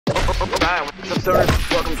Alright, what's up,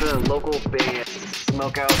 stoners? Welcome to the local Bay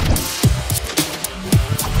Smokeout.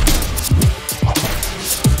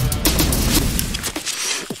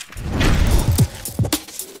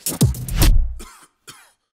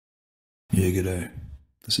 Yeah, g'day.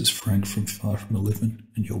 This is Frank from Far From 11,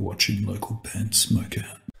 and you're watching local band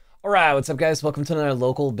Smokeout. Alright, what's up, guys? Welcome to another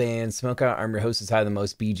local band Smokeout. I'm your host, is High the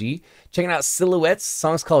Most BG. Checking out Silhouettes.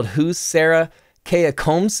 Song's called Who's Sarah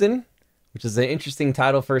Kayacombsen, which is an interesting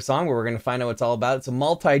title for a song where we're going to find out what it's all about. It's a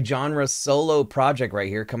multi-genre solo project right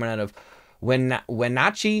here coming out of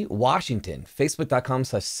Wenatchee, Washington.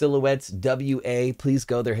 Facebook.com/silhouettesWA. Please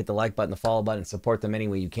go there, hit the like button, the follow button, support them any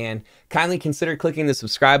way you can. Kindly consider clicking the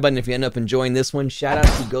subscribe button if you end up enjoying this one. Shout out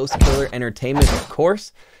to GhostKiller Entertainment, of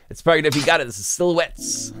course. It's probably if you got it. This is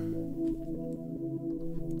Silhouettes.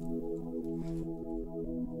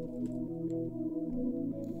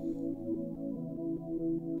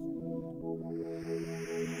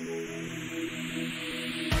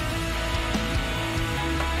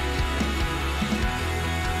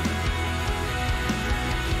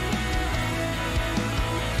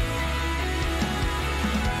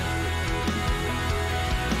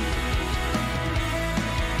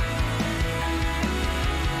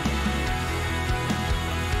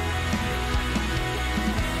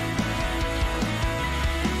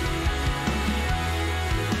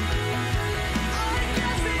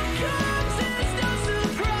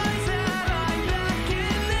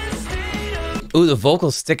 Ooh, the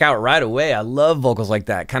vocals stick out right away. I love vocals like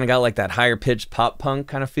that. Kind of got like that higher pitched pop punk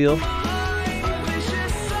kind of feel.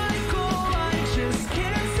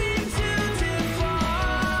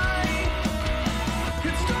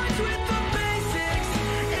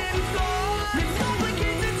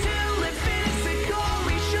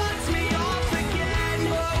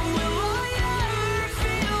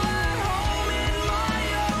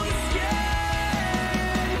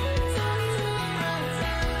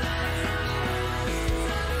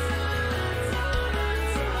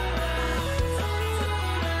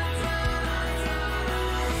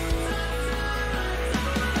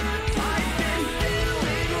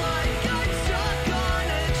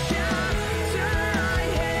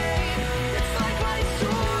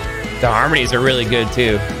 The harmonies are really good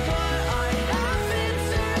too.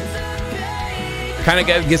 Kind of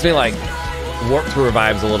gives me like Warped Tour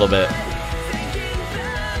vibes a little bit.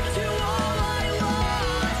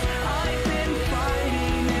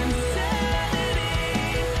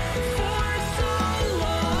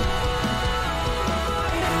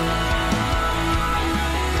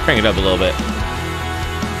 Crank it up a little bit.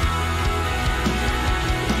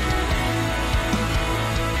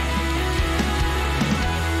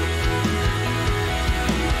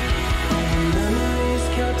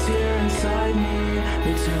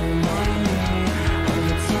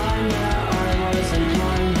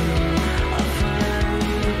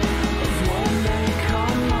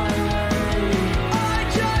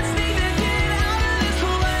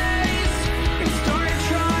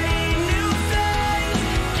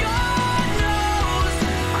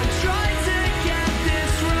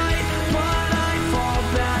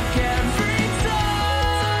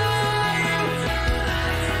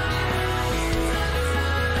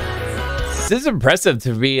 This is impressive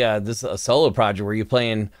to be a solo project where you're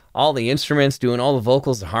playing all the instruments, doing all the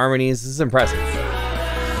vocals, the harmonies. This is impressive.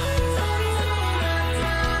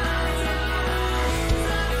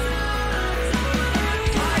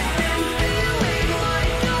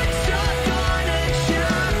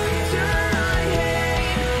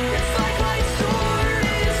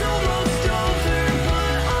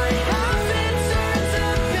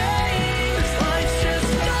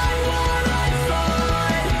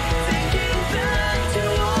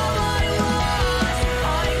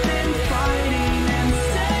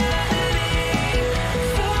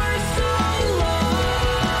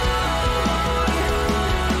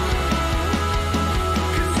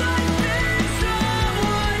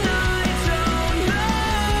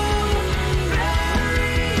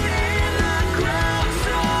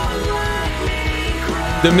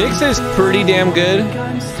 The mix is pretty damn good.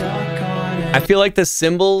 I feel like the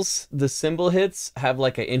cymbal hits have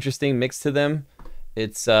like an interesting mix to them.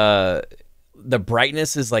 It's the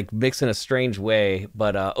brightness is like mixed in a strange way,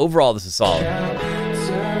 but overall this is solid.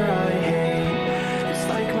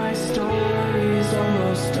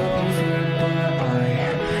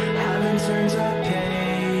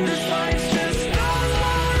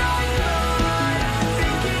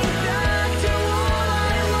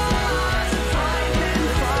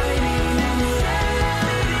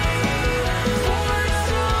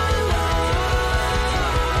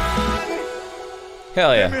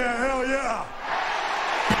 Hell yeah. Give me a hell yeah.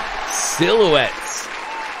 Silhouettes.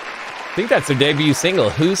 I think that's their debut single,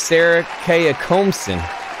 Who's Sarah Kayacombsen,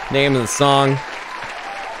 name of the song.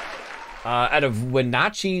 Out of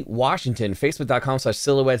Wenatchee, Washington,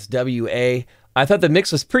 facebook.com/silhouetteswa. I thought the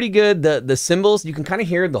mix was pretty good. The cymbals, you can kind of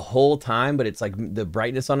hear the whole time, but it's like the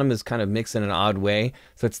brightness on them is kind of mixed in an odd way.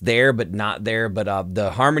 So it's there, but not there. But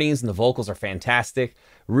the harmonies and the vocals are fantastic.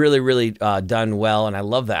 Really, really done well. And I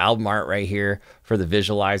love the album art right here for the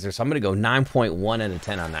visualizer. So I'm going to go 9.1 out of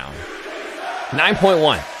 10 on that one.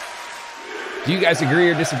 9.1. Do you guys agree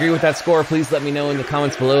or disagree with that score? Please let me know in the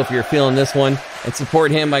comments below if you're feeling this one. And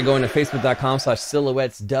support him by going to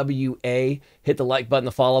facebook.com/silhouetteswa. Hit the like button,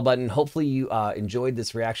 the follow button. Hopefully you enjoyed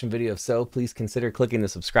this reaction video. If so, please consider clicking the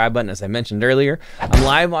subscribe button as I mentioned earlier. I'm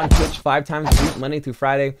live on Twitch 5 times a week, Monday through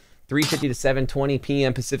Friday, 3:50 to 7:20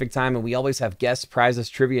 p.m. Pacific time, and we always have guests, prizes,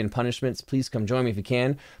 trivia, and punishments. Please come join me if you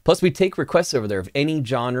can. Plus, we take requests over there of any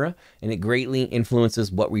genre, and it greatly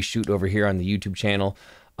influences what we shoot over here on the YouTube channel.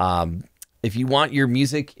 If you want your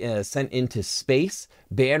music sent into space,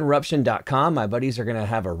 bandruption.com. My buddies are going to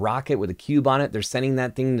have a rocket with a cube on it. They're sending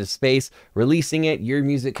that thing into space, releasing it. Your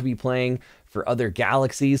music could be playing for other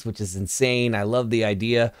galaxies, which is insane. I love the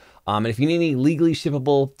idea. And if you need any legally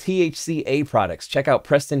shippable THCA products, check out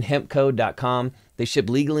PrestonHempCo.com. They ship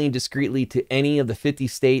legally and discreetly to any of the 50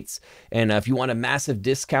 states. And if you want a massive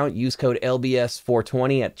discount, use code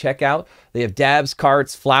LBS420 at checkout. They have dabs,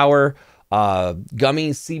 carts, flour,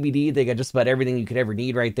 gummies, CBD. They got just about everything you could ever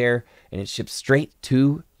need right there, and it ships straight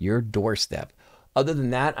to your doorstep. Other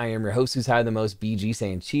than that, I am your host who's high the most, BG,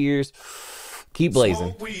 saying cheers, keep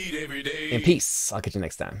blazing, and peace. I'll catch you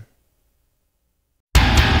next time.